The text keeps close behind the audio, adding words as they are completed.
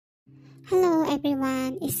Hello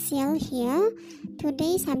everyone, it's Ciel here.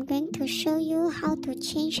 Today I'm going to show you how to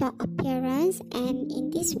change your appearance, and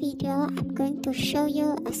in this video I'm going to show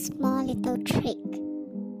you a small little trick.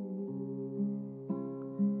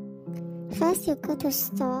 First you go to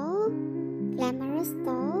store, Glamorous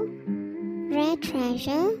Store, Rare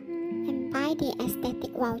Treasure and buy the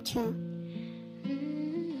aesthetic voucher.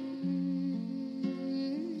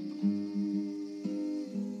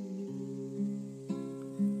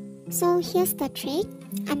 So here's the trick.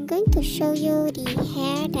 I'm going to show you the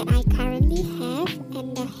hair that I currently have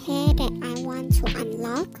and the hair that I want to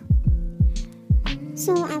unlock.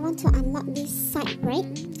 So I want to unlock this side braid.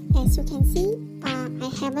 As you can see, I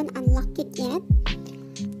haven't unlocked it yet.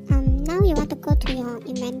 Now you want to go to your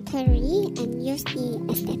inventory and use the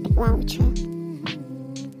aesthetic voucher.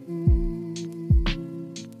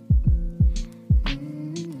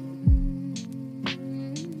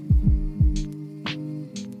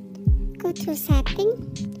 Go to setting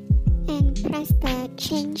and press the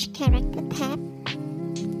change character tab.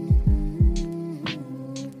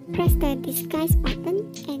 Press the disguise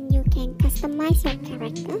button and you can customize your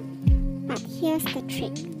character. But here's the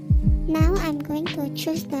trick. Now I'm going to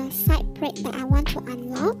choose the side braid that I want to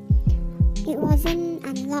unlock. It wasn't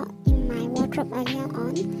unlocked in my wardrobe earlier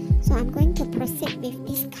on, so I'm going to proceed with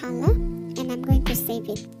this color and I'm going to save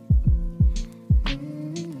it.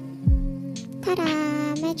 Ta-da!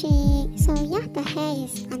 Magic! So yeah, the hair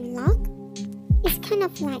is unlocked. It's kind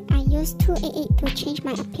of like I used 288 to change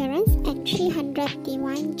my appearance and 300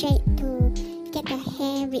 Divine Jade to get the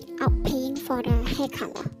hair without paying for the hair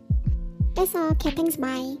color. That's all. Okay, thanks,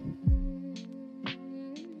 bye.